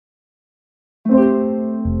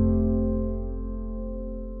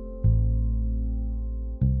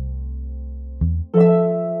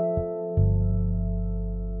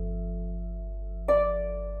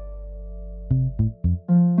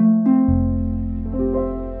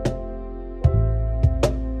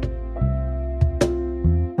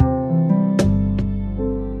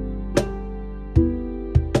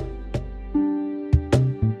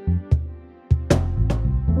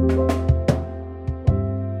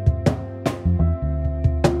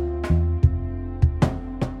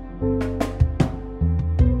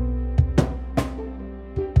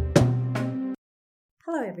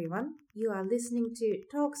everyone. You are listening to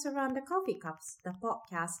Talks Around the Coffee Cups, the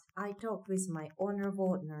podcast I talk with my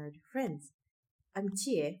honorable nerd friends. I'm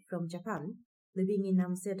Chie from Japan, living in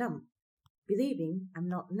Amsterdam, believing I'm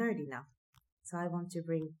not nerd enough. So I want to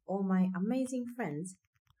bring all my amazing friends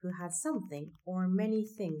who have something or many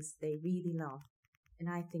things they really love. And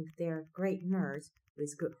I think they're great nerds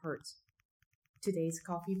with good hearts. Today's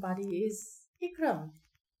coffee buddy is Ikram.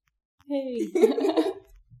 Hey.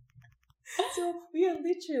 So we are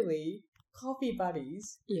literally coffee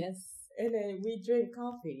buddies, Yes. and then we drink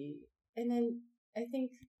coffee, and then I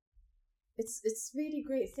think it's really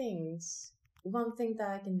great things. One thing that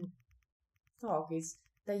I can talk is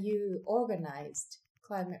that you organized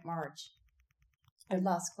climate march, the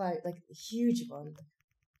last climate, like a huge one.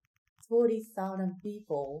 40,000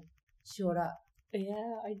 people showed up.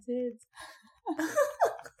 Yeah, I did.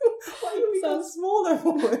 Why you become smaller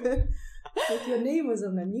for it? Like your name was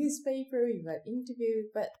on the newspaper, you got interviewed,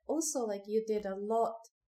 but also like you did a lot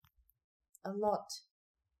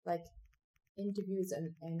like interviews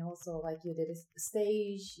and also like you did a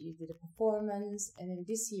stage, you did a performance, and then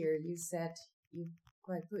this year you said you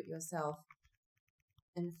quite put yourself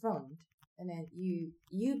in front, and then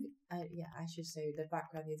I should say the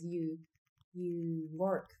background is you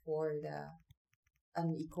work for the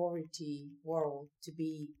inequality world to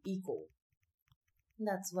be equal.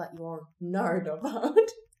 That's what you're nerd about.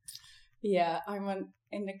 Yeah, I'm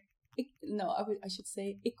I should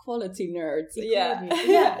say equality nerd.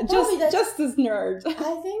 Equality. Yeah, justice nerd.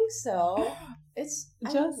 I think so. It's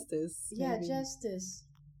justice. Maybe. Justice.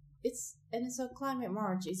 It's a climate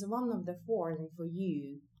march is one of the four for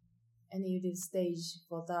you, and you did stage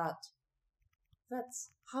for that. That's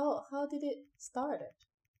how did it start?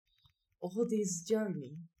 All this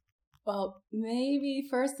journey. Well, maybe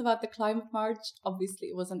first about the climate march. Obviously,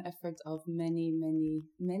 it was an effort of many, many,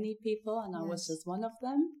 many people, and I was just one of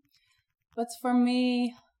them. But for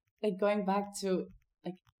me, like going back to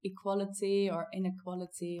like equality or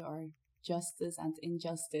inequality or justice and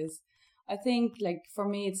injustice, I think like for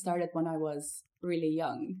me it started when I was really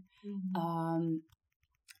young. Mm-hmm.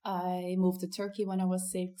 I moved to Turkey when I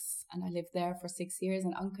was 6, and I lived there for 6 years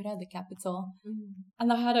in Ankara, the capital. Mm-hmm.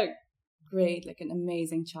 And I had a great, like an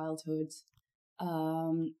amazing childhood.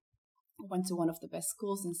 Went to one of the best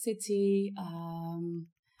schools in the city.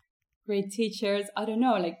 Great teachers. I don't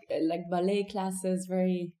know, like ballet classes.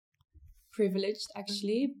 Very privileged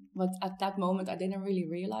actually. But at that moment, I didn't really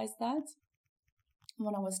realize that.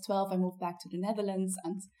 When I was 12, I moved back to the Netherlands,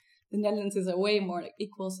 and the Netherlands is a way more like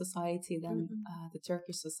equal society than the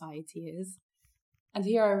Turkish society is. And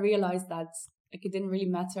here I realized that like it didn't really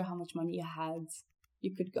matter how much money you had.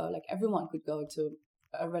 You could go, like everyone could go to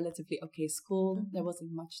a relatively okay school. Mm-hmm. There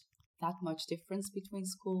wasn't that much difference between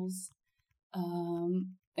schools.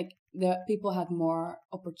 Like the people had more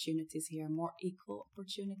opportunities here, more equal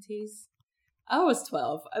opportunities. I was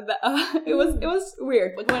 12. It was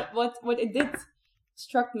weird, but what it did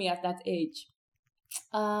struck me at that age.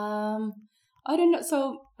 I don't know.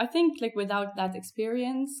 So I think like without that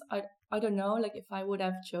experience, I don't know, like if I would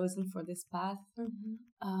have chosen for this path.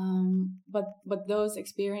 Mm-hmm. But those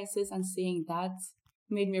experiences and seeing that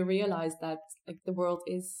made me realize that like the world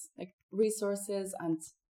is like resources and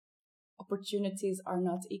opportunities are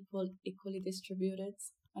not equally distributed,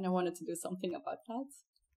 and I wanted to do something about that.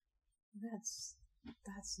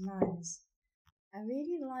 That's nice. I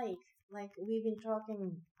really like we've been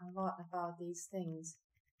talking a lot about these things,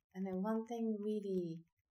 and then one thing really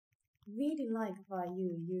like about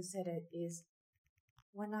you said it is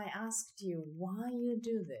when I asked you why you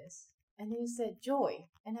do this, and you said joy,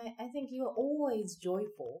 and I think you're always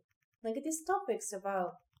joyful. Like this topic's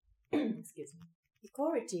about excuse me,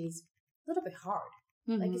 equality is a little bit hard.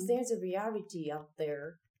 Mm-hmm. Like there's a reality out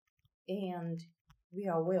there, and we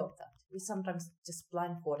are aware of that. We sometimes just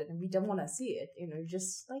blindfolded and we don't want to see it,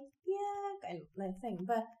 just like kind of thing.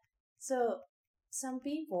 But so some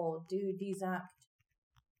people do these acts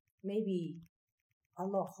maybe a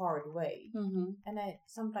lot hard way, and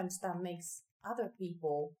sometimes that makes other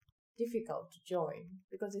people difficult to join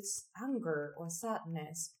because it's anger or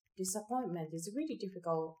sadness, disappointment is a really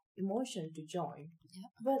difficult emotion to join. Yeah.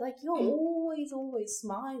 But like you're always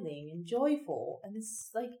smiling and joyful, and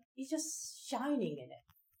it's like you're just shining in it.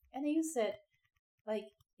 And then you said like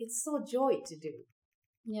it's so joy to do.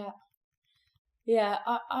 Yeah,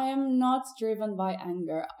 I am not driven by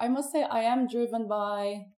anger. I must say I am driven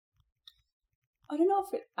by, I don't know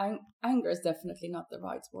if anger is definitely not the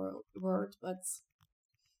right word, but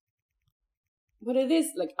it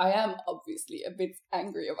is like I am obviously a bit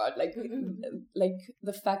angry about like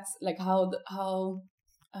the facts, like how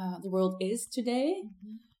the world is today.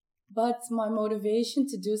 Mm-hmm. But my motivation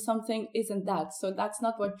to do something isn't that. So that's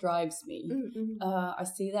not what drives me. I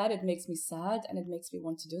see that, it makes me sad and it makes me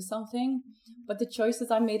want to do something. But the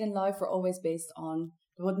choices I made in life were always based on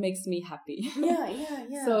what makes me happy.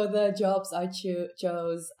 Yeah. So the jobs I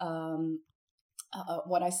chose,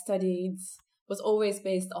 what I studied was always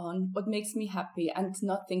based on what makes me happy and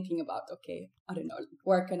not thinking about, okay, I don't know,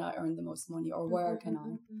 where can I earn the most money or where can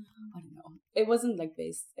I don't know. It wasn't like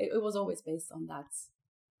it was always based on that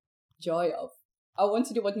joy of, I want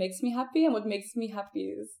to do what makes me happy, and what makes me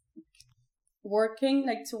happy is working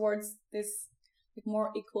like towards this like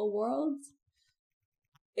more equal world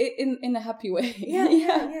in a happy way. Yeah.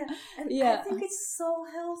 And I think it's so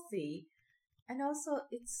healthy, and also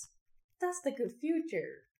that's the good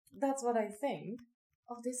future. That's what I think.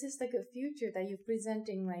 Oh, this is the good future that you're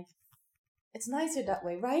presenting. Like, it's nicer that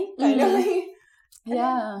way, right? Kind of like,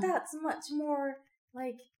 yeah. That's much more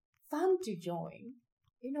like fun to join.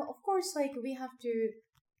 Of course, like we have to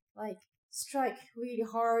like strike really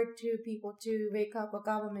hard to people to wake up, or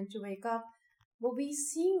government to wake up. But we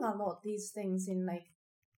seeing a lot these things in like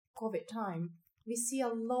COVID time. We see a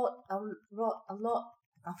lot. I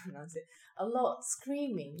can't pronounce it. A lot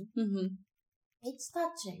screaming. It's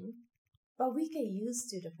touching, but we get used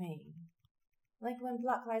to the pain. Like when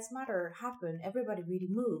Black Lives Matter happened, everybody really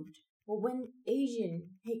moved. But when Asian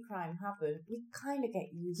hate crime happened, we kind of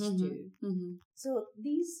get used to. So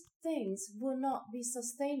these things will not be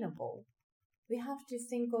sustainable. We have to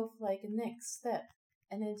think of like a next step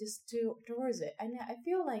and then just towards it. And I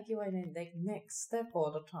feel like you're in a like next step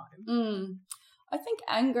all the time. I think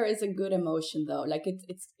anger is a good emotion though. Like it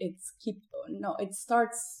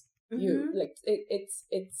starts you like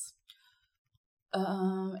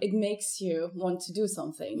it makes you want to do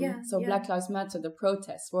something. Black Lives Matter, the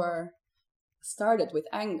protests were started with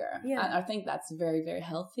anger. And I think that's very, very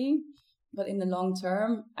healthy. But in the long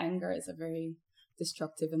term, anger is a very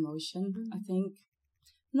destructive emotion, I think.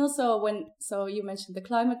 And also so you mentioned the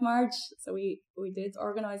climate march. So we did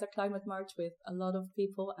organize a climate march with a lot of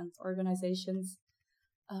people and organizations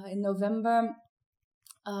in November.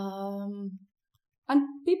 And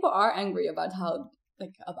people are angry about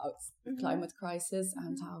about the climate crisis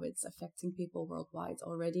and how it's affecting people worldwide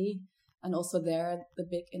already. And also the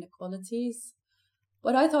big inequalities.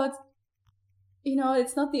 But I thought,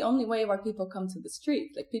 it's not the only way where people come to the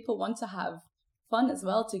street. Like people want to have fun as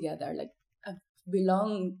well together, like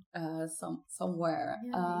belong somewhere,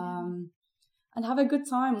 and have a good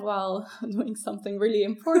time while doing something really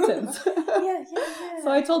important.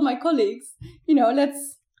 So I told my colleagues,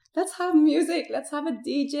 let's have music, let's have a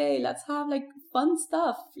DJ, let's have like fun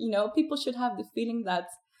stuff. People should have the feeling that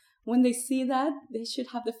when they see that, they should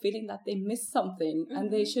have the feeling that they missed something,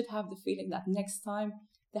 and they should have the feeling that next time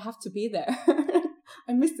they have to be there.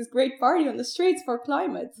 I missed this great party on the streets for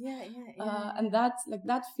climate. And that's like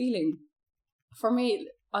that feeling. For me,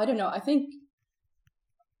 I don't know. I think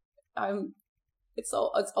it's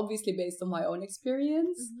obviously based on my own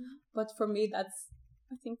experience, but for me, I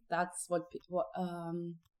think that's what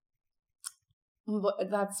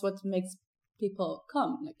makes people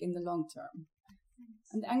come, like in the long term.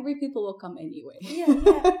 And angry people will come anyway.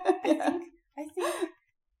 I think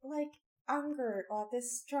like anger or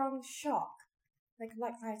this strong shock, like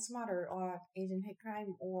Black Lives Matter or Asian hate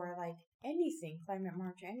crime or like anything, climate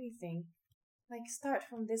march, anything, like start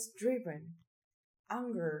from this driven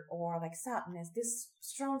anger or like sadness, this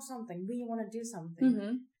strong something, we want to do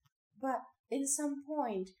something. But in some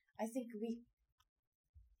point, I think we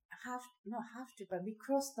but we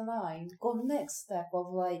cross the line, go next step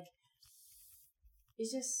of like,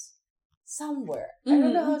 it's just somewhere. I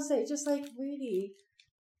don't know how to say it. Just like really,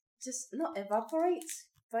 just not evaporate,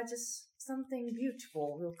 but just something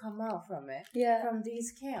beautiful will come out from it. From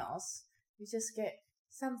these chaos, you just get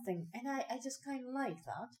something, and I just kind of like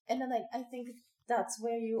that. And then I think that's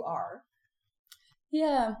where you are.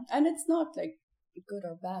 Yeah, and it's not like good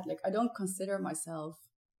or bad. Like I don't consider myself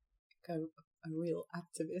like a real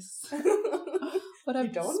activist. But I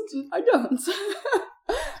don't.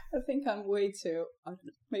 I think I'm way too,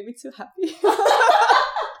 maybe too happy.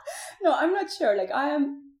 No, I'm not sure. Like I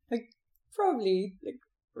am like probably like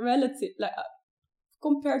relative, like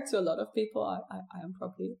compared to a lot of people, I am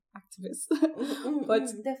probably activist.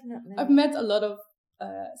 But definitely, I've met a lot of,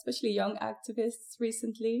 especially young activists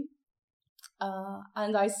recently,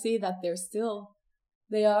 and I see that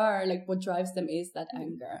they are like what drives them is that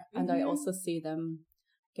anger, and I also see them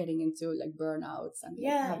getting into like burnouts and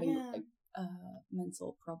like, having like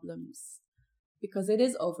mental problems because it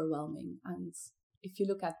is overwhelming. And if you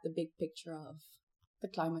look at the big picture of the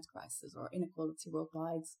climate crisis or inequality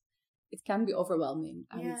worldwide, it can be overwhelming,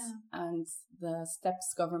 and Yeah. and the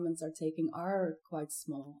steps governments are taking are quite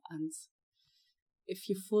small. And if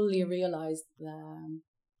you fully realize the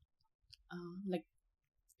like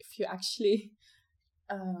if you actually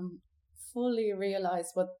fully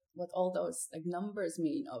realize what all those like numbers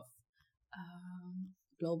mean of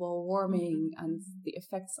global warming and the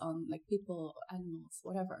effects on like people, animals,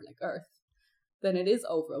 whatever, like Earth, then it is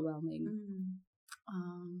overwhelming.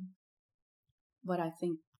 But I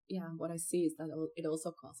think, yeah, what I see is that it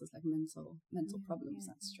also causes like mental problems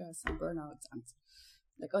and stress and burnout, and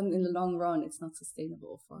like in the long run, it's not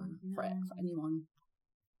sustainable for anyone.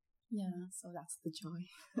 Yeah, so that's the joy.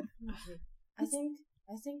 I think.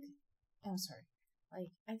 I'm sorry.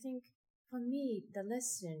 Like I think for me, the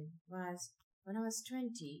lesson was when I was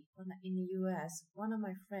 20, in the US. One of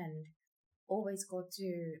my friend always go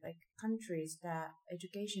to like countries that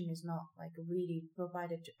education is not like really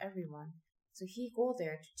provided to everyone. So he go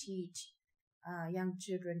there to teach young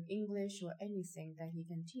children English or anything that he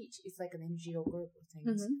can teach. It's like an NGO group of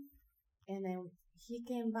things. And then he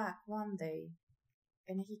came back one day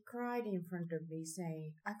and he cried in front of me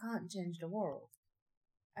saying, I can't change the world.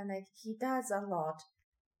 And like he does a lot,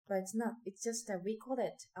 but it's just that we call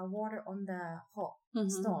it a water on the hot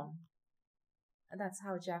stone. And that's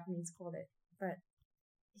how Japanese call it. But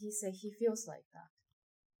he said he feels like that.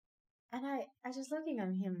 And I just looking at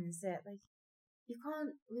him and said, like, you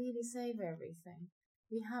can't really save everything.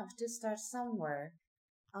 We have to start somewhere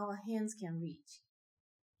our hands can reach.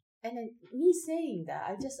 And then me saying that,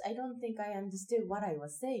 I don't think I understood what I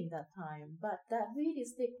was saying that time, but that really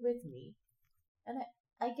stick with me. And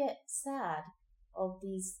I get sad of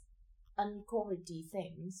these inequality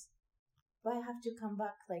things, but I have to come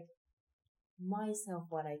back like myself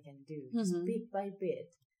what I can do, just bit by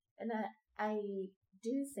bit. And I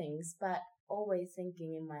do things, but always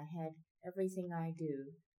thinking in my head, everything I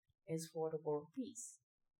do is for the world peace.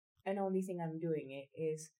 And the only thing I'm doing it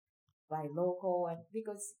is by local, and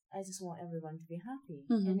because I just want everyone to be happy.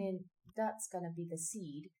 And then that's gonna be the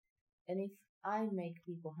seed. And if I make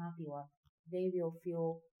people happy, well, they will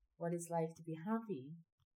feel what it's like to be happy.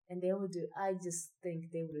 And they will do, I just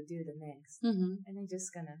think they will do the next. And it's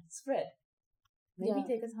just gonna spread. Maybe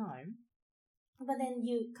take a time. But then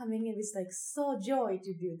you coming in with like so joy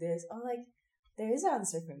to do this. Or like, there is an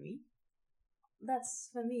answer for me. That's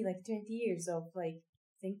for me like 20 years of like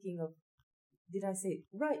thinking of, did I say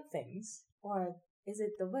right things? Or is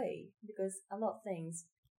it the way? Because a lot of things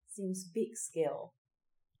seems big scale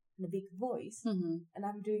and a big voice. And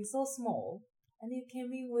I'm doing so small. And you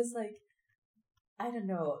came in with like, I don't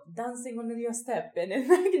know, dancing on your step and then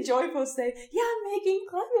like joyful say, yeah, I'm making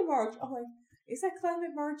climate march. I'm like, is that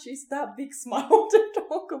climate march? Is that big smile to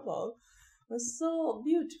talk about? It was so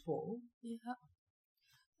beautiful. Yeah.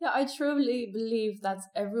 Yeah, I truly believe that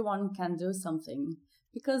everyone can do something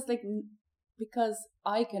because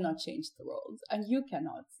I cannot change the world and you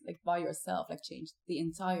cannot like by yourself like change the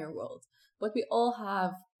entire world, but we all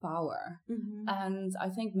have power. And I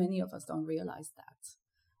think many of us don't realize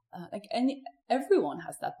that. Everyone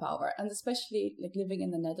has that power, and especially like living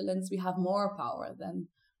in the Netherlands, we have more power than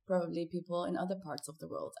probably people in other parts of the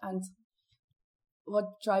world. And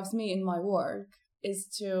what drives me in my work is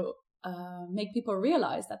to make people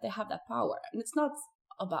realize that they have that power. And it's not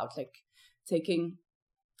about like taking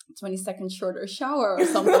 20 seconds shorter shower or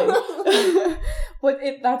something. But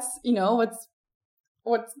that's, you know,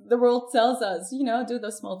 what the world tells us, you know, do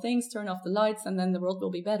those small things, turn off the lights, and then the world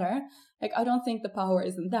will be better. Like, I don't think the power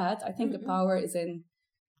is in that. I think the power is in,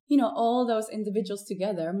 you know, all those individuals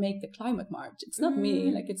together make the climate march. It's not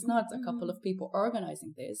me, like it's not a couple of people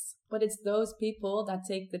organizing this, but it's those people that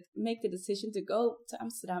make the decision to go to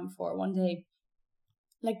Amsterdam for one day.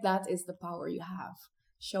 Like, that is the power you have.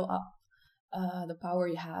 Show up. The power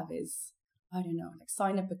you have is, I don't know, like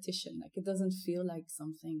sign a petition. Like, it doesn't feel like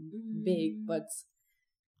something big, but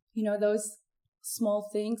you know, those small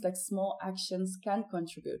things, like small actions, can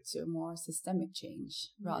contribute to more systemic change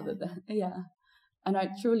rather than, And I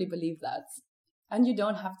truly believe that. And you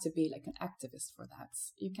don't have to be like an activist for that.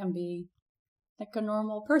 You can be like a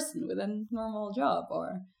normal person with a normal job,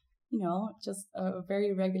 or, you know, just a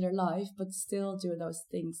very regular life, but still do those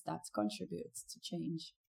things that contribute to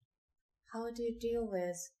change. How do you deal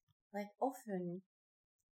with, like, often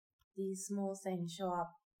these small things show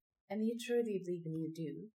up and you truly believe in you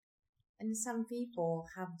do, and some people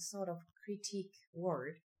have sort of critique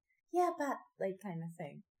word, but like kind of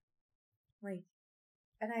thing, like,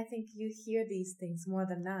 and I think you hear these things more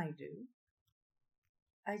than I do.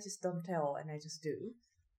 I just don't tell and I just do.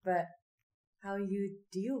 But how you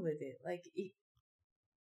deal with it, like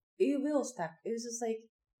it will stuck. It's just like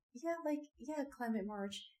climate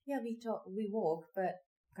march. Yeah, we walk, but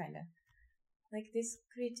kind of like this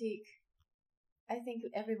critique. I think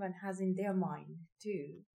everyone has in their mind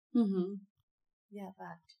too. Mm-hmm. Yeah,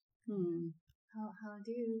 but Hmm. how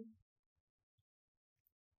do you?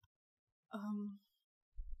 Um,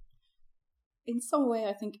 in some way,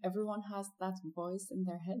 I think everyone has that voice in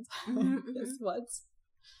their head. Yes, what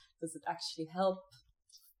does it actually help?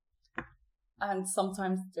 And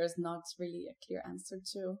sometimes there's not really a clear answer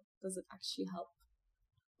to, does it actually help?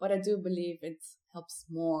 But I do believe it helps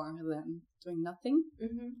more than doing nothing.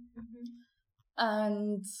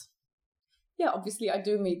 And yeah, obviously I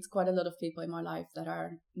do meet quite a lot of people in my life that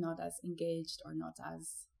are not as engaged or not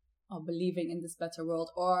as believing in this better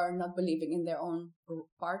world or not believing in their own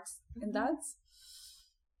parts in that.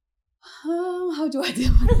 How do I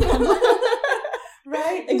deal with them?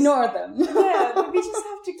 Right? Ignore them. Yeah, we just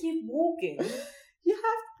have to keep walking. You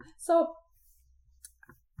have, so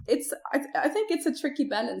it's, I think it's a tricky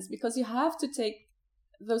balance because you have to take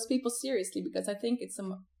those people seriously, because I think it's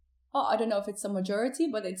I don't know if it's a majority,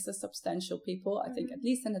 but it's a substantial people, I think, at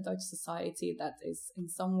least in the Dutch society, that is in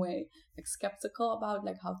some way like skeptical about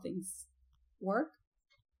like how things work.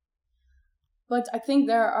 But I think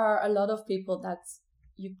there are a lot of people that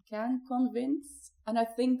you can convince, and I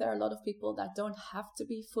think there are a lot of people that don't have to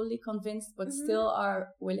be fully convinced, but still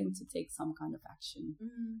are willing to take some kind of action.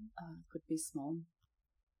 Could be small.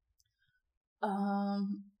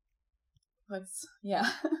 But yeah.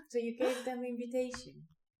 So you gave them invitation.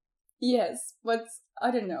 Yes, but I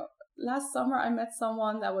don't know. Last summer I met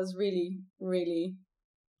someone that was really, really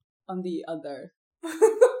on the other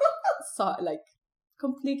side, like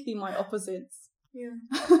completely my opposites. Yeah.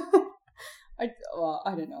 I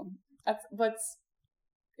don't know. But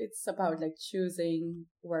it's about like choosing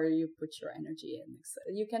where you put your energy in.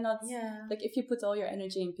 You cannot, like if you put all your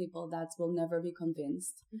energy in people that will never be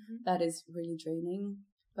convinced, that is really draining.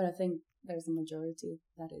 But I think there's a majority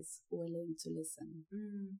that is willing to listen.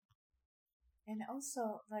 And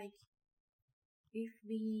also, like, if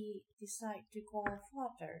we decide to go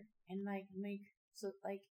further and like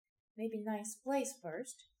maybe nice place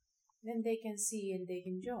first, then they can see and they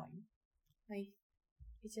can join. Like,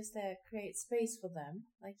 it's just create space for them.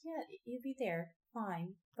 Like, yeah, you'll be there,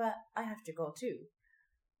 fine, but I have to go too.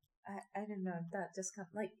 I don't know. That just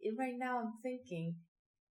like right now I'm thinking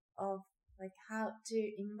of like how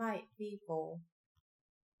to invite people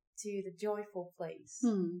to the joyful place.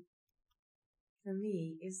 For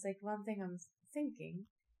me, it's like one thing I'm thinking.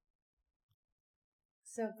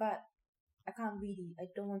 So, but I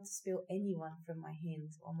don't want to spill anyone from my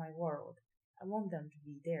hands or my world. I want them to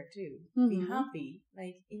be there too. Be happy.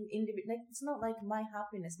 Like, like, it's not like my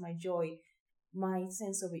happiness, my joy, my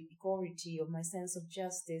sense of equality or my sense of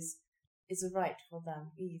justice is right for them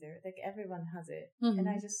either. Like, everyone has it. And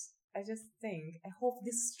I just think, I hope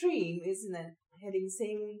this stream isn't heading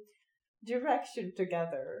same direction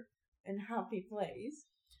together and happy place.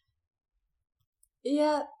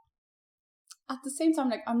 Yeah. At the same time,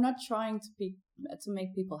 like, I'm not trying to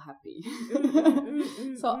make people happy.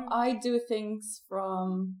 So I do things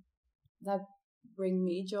from that bring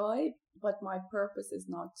me joy, but my purpose is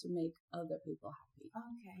not to make other people happy.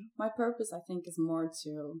 Okay. My purpose, I think, is more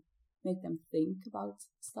to make them think about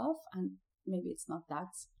stuff, and maybe it's not that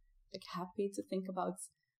like happy to think about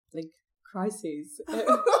like crises,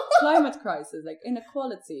 climate crisis, like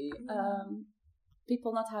inequality,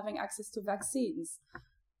 people not having access to vaccines.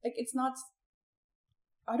 Like, it's not,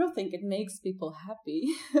 I don't think it makes people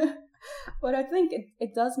happy, but I think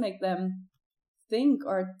it does make them think,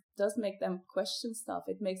 or it does make them question stuff.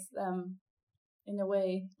 It makes them, in a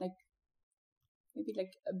way, like maybe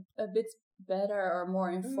like a bit better or more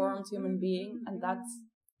informed human being, and that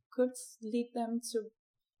could lead them to,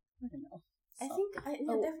 I don't know, I think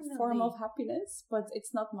definitely form of happiness, but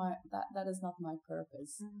it's not that is not my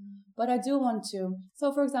purpose. But I do want to.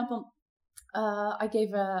 So, for example, I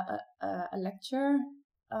gave a lecture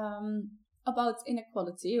about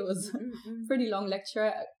inequality. It was a pretty long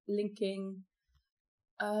lecture linking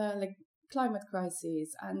like climate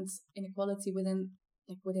crises and inequality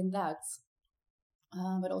within that,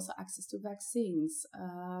 but also access to vaccines,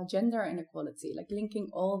 gender inequality, like linking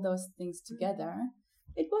all those things together.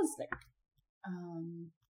 It was like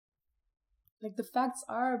the facts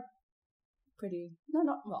are pretty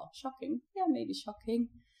shocking. Yeah, maybe shocking.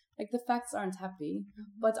 Like, the facts aren't happy,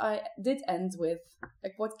 but I did end with,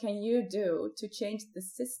 like, what can you do to change the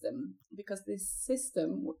system? Because this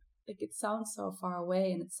system, like, it sounds so far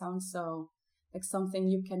away and it sounds so like something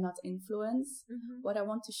you cannot influence. But I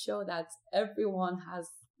want to show that everyone has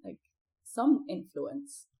like some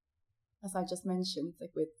influence, as I just mentioned,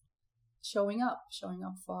 like with showing up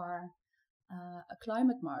for a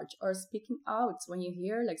climate march, or speaking out when you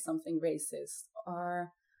hear like something racist,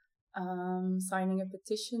 or signing a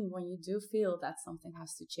petition when you do feel that something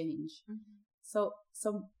has to change. So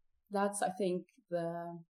that's, I think,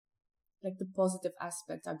 the positive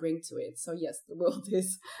aspect I bring to it. So yes, the world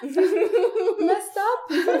is messed up,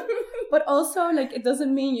 but also like it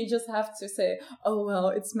doesn't mean you just have to say, oh well,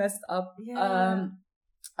 it's messed up.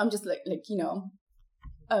 I'm just like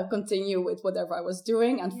continue with whatever I was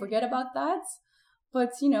doing and forget about that.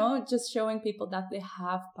 But just showing people that they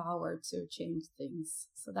have power to change things.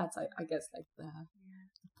 So that's I guess like the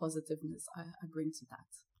positiveness I bring to that.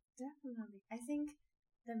 Definitely, I think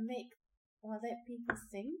that let people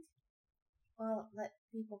think. Well, let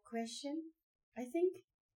people question. I think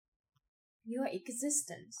your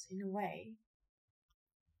existence, in a way,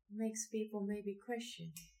 makes people maybe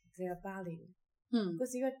question their value.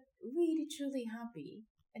 Because you're really, truly happy,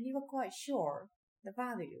 and you are quite sure the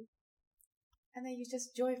value, and then you're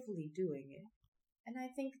just joyfully doing it. And I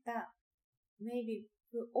think that maybe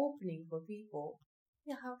we're opening for people,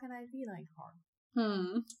 how can I be like her?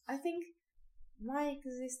 I think my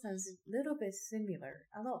existence is a little bit similar.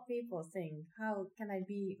 A lot of people think, how can I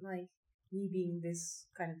be like me being this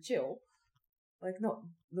kind of chill? Like not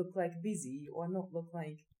look like busy, or not look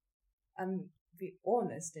like I'm be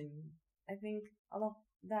honest. And I think a lot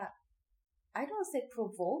of that, I don't say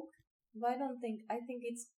provoke, but I think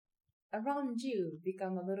it's around you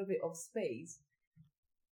become a little bit of space.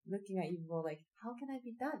 Looking at you more like, how can I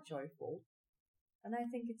be that joyful? And I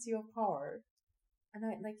think it's your power. And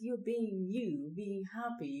you being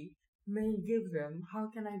happy may give them, how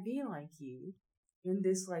can I be like you in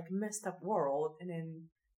this like messed up world, and in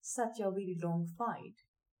such a really long fight?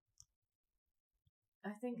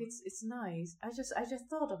 I think it's nice. I just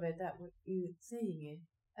thought of it that with you saying it.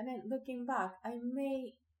 And then looking back, I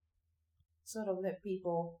may sort of let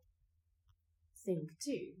people think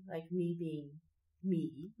too. Like me being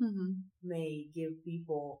me may give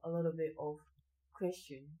people a little bit of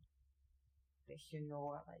question,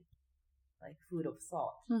 or like food of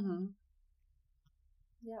thought.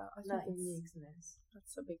 Yeah, I think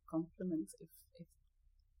that's a big compliment if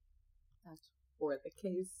that were the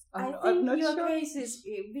case. I'm not your sure. Case is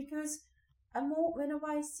because whenever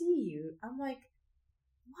I see you, I'm like,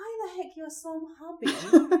 why the heck you're so happy?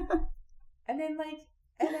 And then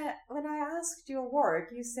when I asked your work,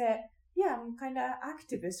 you said, yeah, I'm kind of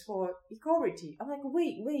activist for equality. I'm like,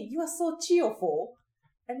 wait, you are so cheerful.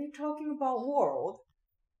 And you're talking about world.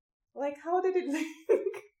 Like, how did it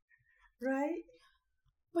link? Right?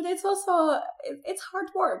 But it's also, it's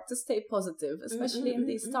hard work to stay positive, especially in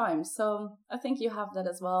these times. So I think you have that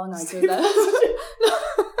as well, and I do that.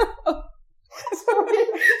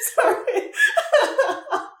 Sorry.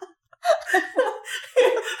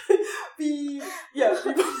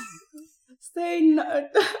 Stay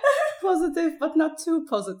positive, but not too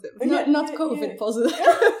positive. Not COVID positive.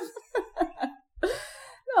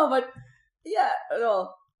 No, but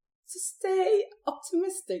to stay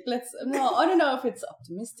optimistic. I don't know if it's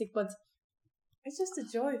optimistic, but it's just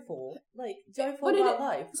joyful about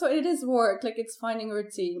life. So it is work, like it's finding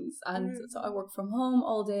routines, and so I work from home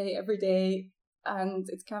all day, every day, and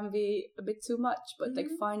it can be a bit too much, but like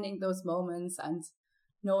finding those moments and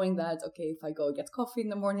knowing that, okay, if I go get coffee in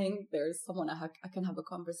the morning, there's someone I can have a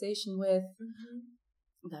conversation with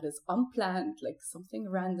that is unplanned, like something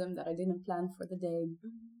random that I didn't plan for the day.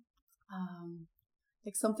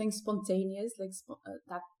 Like something spontaneous, like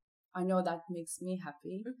that I know that makes me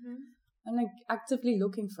happy, and like actively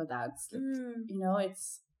looking for that. Like,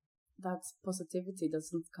 it's that positivity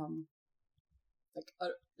doesn't come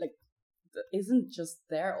like isn't just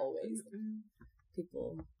there always.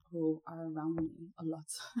 People who are around me a lot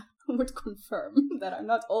would confirm that I'm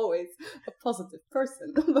not always a positive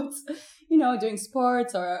person. But doing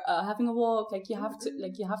sports or having a walk, like you have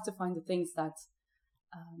to find the things that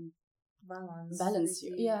balance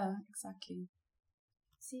you. Yeah, exactly.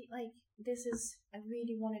 See, like I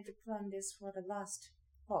really wanted to plan this for the last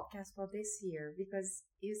podcast for this year, because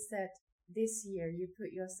you said this year you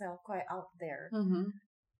put yourself quite out there,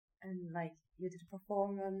 and like you did a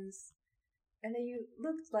performance, and then you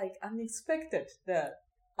looked like unexpected the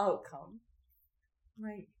outcome.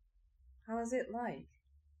 Like, how is it like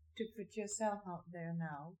to put yourself out there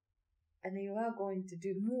now, and you are going to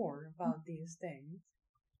do more about these things?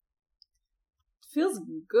 Feels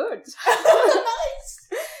good. Nice.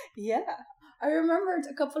 Yeah. I remembered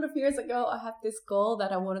a couple of years ago, I had this goal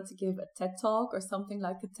that I wanted to give a TED Talk or something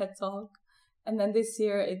like a TED Talk. And then this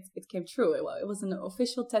year it came true. It wasn't an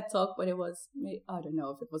official TED Talk, but it was, I don't know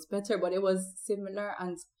if it was better, but it was similar.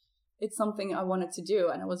 And it's something I wanted to do,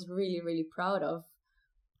 and I was really, really proud of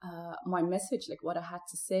my message, like what I had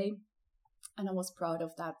to say. And I was proud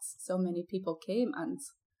of that. So many people came and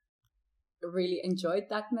really enjoyed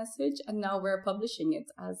that message, and now we're publishing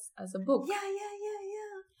it as a book. Yeah.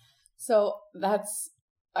 So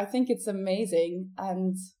I think it's amazing,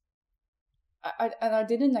 and I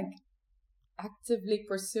didn't like actively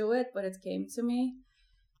pursue it, but it came to me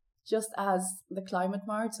just as the climate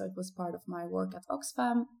march. So it was part of my work at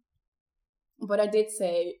Oxfam. But I did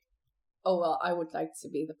say, oh well, I would like to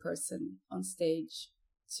be the person on stage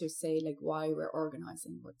to say like why we're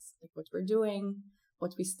organizing, what we're doing,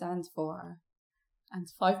 what we stand for. And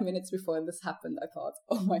 5 minutes before this happened, I thought,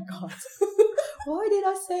 oh my God, why did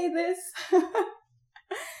I say this?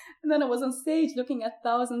 And then I was on stage looking at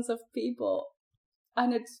thousands of people,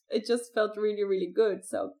 and it just felt really, really good.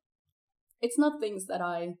 So it's not things that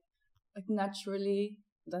I'm naturally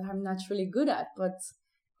good at, but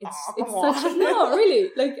it's such a, no,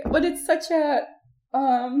 really, like, but it's such a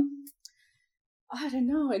I don't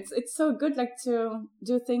know, it's so good, like, to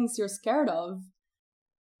do things you're scared of,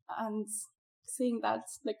 and seeing that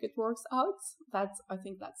like it works out, I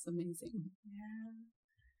think that's amazing. Yeah.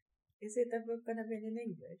 Is it the book gonna be in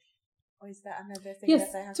English? Or is that another thing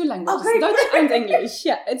yes, that I have 2 languages, great. Dutch and English.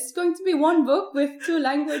 Yeah, it's going to be one book with 2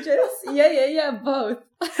 languages. Yeah, both.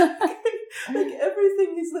 Like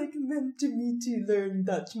everything is like meant to me to learn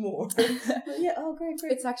Dutch more. Yeah, great.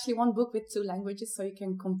 It's actually one book with 2 languages, so you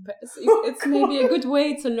can compare. So it's maybe a good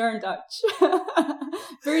way to learn Dutch.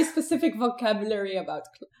 Very specific vocabulary about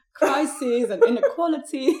crises and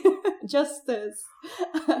inequality, justice.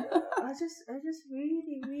 I just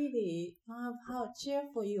really, really love how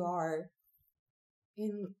cheerful you are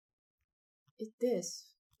in this.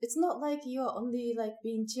 It's not like you're only like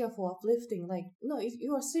being cheerful, uplifting. Like, no,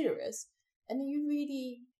 you are serious, and you're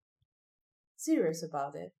really serious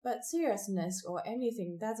about it. But seriousness or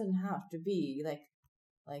anything doesn't have to be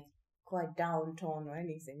like quite downtone or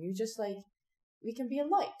anything. You just like, we can be a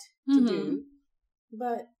light to do,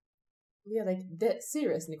 but we are like dead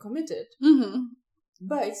seriously committed.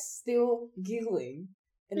 But it's still giggling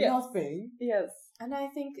and laughing. Yes. And I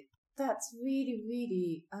think that's really,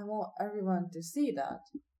 really, I want everyone to see that.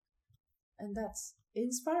 And that's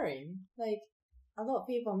inspiring. Like, a lot of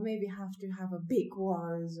people maybe have to have a big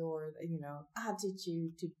words or,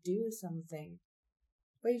 attitude to do something.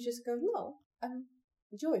 But you just go, no, I'm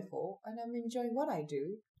joyful and I'm enjoying what I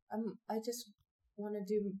do. I just want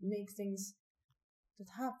to make things that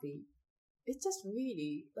happy. It's just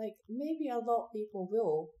really, like, maybe a lot of people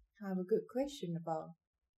will have a good question about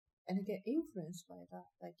and get influenced by that,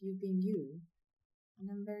 like you being you. And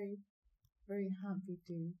I'm very, very happy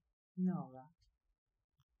to know that.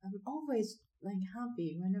 I'm always, like,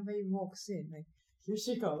 happy whenever he walks in, like, here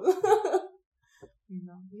she goes.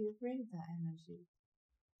 You bring that energy.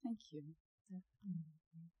 Thank you.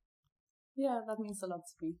 Yeah, that means a lot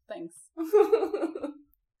to me. Thanks.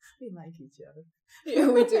 We like each other. Yeah,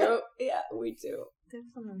 we do. Yeah, we do.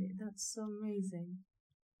 Definitely. That's so amazing.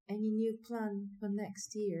 Any new plan for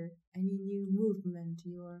next year? Any new movement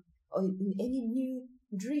or any new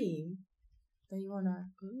dream that you want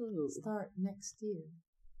to start next year?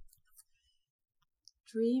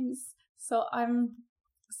 Dreams. So I'm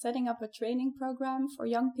setting up a training program for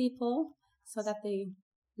young people so that they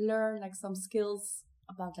learn like some skills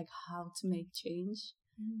about like how to make change.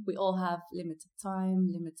 We all have limited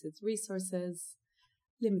time, limited resources,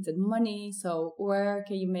 limited money. So where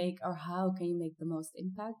can you make, or how can you make the most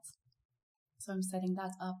impact? So I'm setting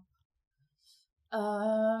that up.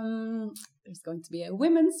 There's going to be a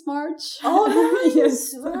women's march. Oh, nice!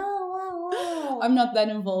 Yes. Wow. I'm not that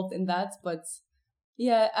involved in that, but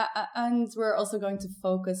yeah, and we're also going to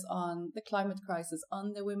focus on the climate crisis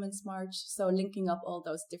on the women's march. So linking up all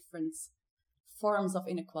those different forms of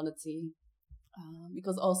inequality.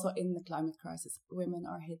 Because also in the climate crisis, women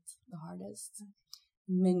are hit the hardest.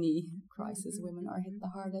 Many crises, women are hit the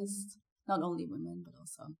hardest. Not only women, but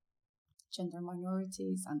also gender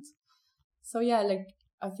minorities. And so, yeah, like,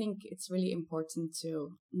 I think it's really important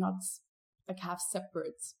to not like have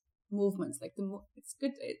separate movements. Like it's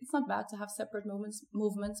good. It's not bad to have separate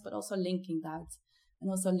movements, but also linking that, and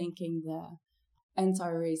also linking the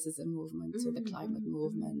anti-racism movement to the climate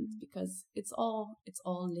movement, because it's all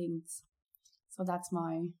linked. So that's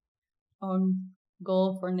my own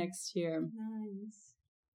goal for next year. Nice.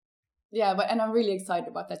 Yeah, and I'm really excited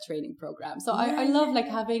about that training program. So I love like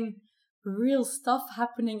having real stuff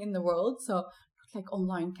happening in the world. So like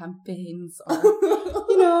online campaigns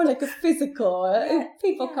or, like a physical,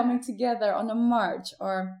 people coming together on a march,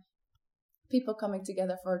 or people coming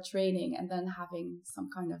together for a training and then having some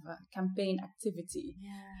kind of a campaign activity.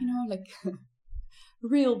 You know, like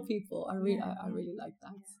real people. I really like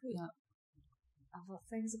that. Yeah. A lot of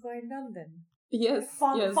things are going on then. Yes,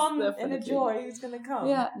 fun definitely. and a joy is going to come.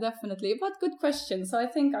 Yeah, definitely. But good question. So I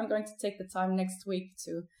think I'm going to take the time next week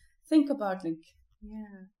to think about like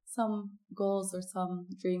some goals or some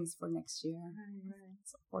dreams for next year. Right.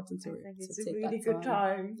 It's important to I think it's to a take really that good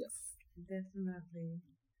time. Yes. Definitely.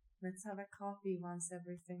 Let's have a coffee once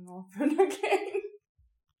everything open again.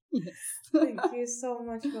 Yes. Thank you so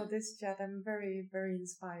much for this chat. I'm very, very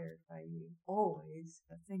inspired by you. Always.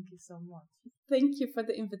 But thank you so much. Thank you for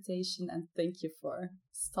the invitation and thank you for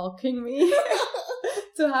stalking me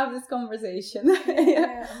to have this conversation.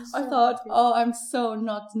 I thought, I'm so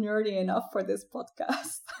not nerdy enough for this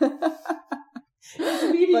podcast.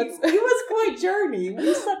 It was quite a journey.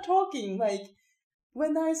 We started talking like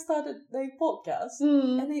when I started the podcast,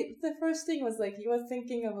 and the first thing was like you were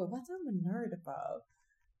thinking of what I'm a nerd about,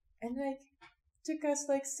 and like took us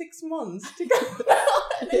like 6 months to go.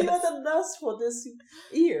 You were the best for this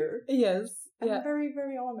year. Yes. I'm very,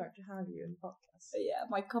 very honored to have you in the podcast. Yeah,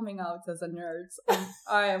 my coming out as a nerd.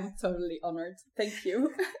 I am totally honored. Thank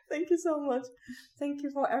you. Thank you so much. Thank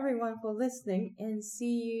you for everyone for listening and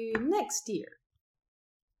see you next year.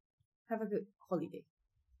 Have a good holiday.